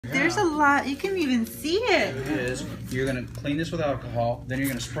There's a lot. You can even see it. It is. You're going to clean this with alcohol. Then you're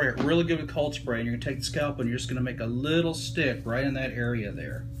going to spray it really good with cold spray. And you're going to take the scalpel and you're just going to make a little stick right in that area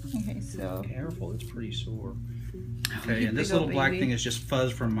there. Okay, so. Careful, it's pretty sore. Okay, and this little black thing is just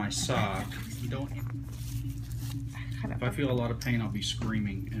fuzz from my sock. You don't. If I feel a lot of pain, I'll be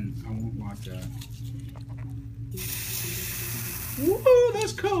screaming, and I won't want that. Woohoo,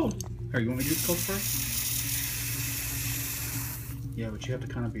 that's cold. Here, you want me to do the cold spray? Yeah, but you have to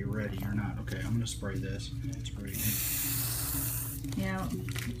kind of be ready or not. Okay, I'm going to spray this. Spray it. Yeah.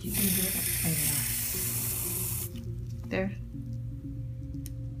 You can do it there.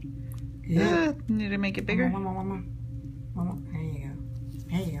 Yeah. Need to make it bigger. One more. There you go.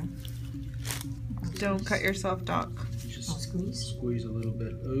 There you go. Don't cut yourself, Doc. Just squeeze. Squeeze a little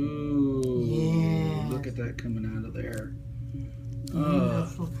bit. Ooh. Yeah. Look at that coming out of there.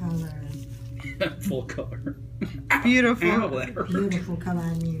 Beautiful color. Full color. Beautiful. Ow, that hurt. Beautiful color.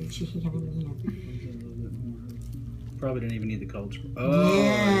 I mean, she can't even Probably didn't even need the cold spray. Oh,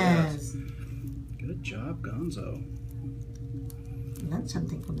 yes. Good job, Gonzo. That's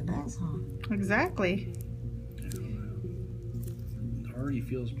something from the best, huh? Exactly. It already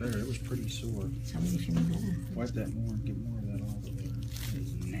feels better. It was pretty sore. Somebody feeling better. Wipe that more and get more of that all over. That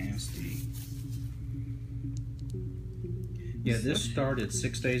is nasty. Yeah, this started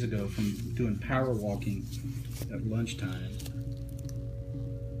 6 days ago from doing power walking at lunchtime.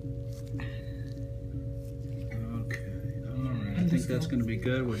 Okay, alright. I think that's going to be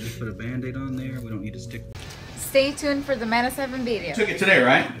good. We'll just put a Band-Aid on there. We don't need to stick. Stay tuned for the Meta 7 video. Took it today,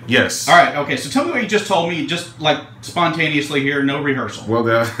 right? Yes. All right, okay. So tell me what you just told me, just like spontaneously here, no rehearsal.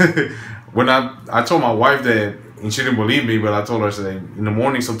 Well, when I told my wife that, and she didn't believe me, but I told her, I said, in the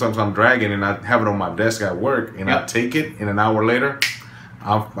morning sometimes I'm dragging and I have it on my desk at work, and I take it, and an hour later,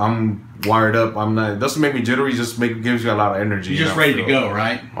 I'm wired up. I'm not. It doesn't make me jittery. Just gives you a lot of energy. You're just ready to go,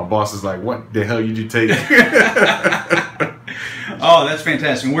 right? My boss is like, "What the hell did you take?" Oh, that's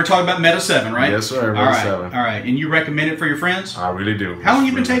fantastic. And we're talking about Meta 7, right? Yes, sir. Meta 7. All right. And you recommend it for your friends? I really do. How long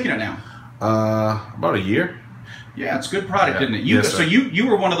have you been taking it now? About a year. Yeah, it's a good product, Yeah. isn't it? Yes, so you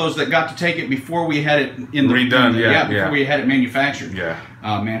were one of those that got to take it before we had it in the redone. before we had it manufactured. Yeah.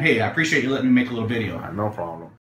 Man, hey, I appreciate you letting me make a little video. No problem.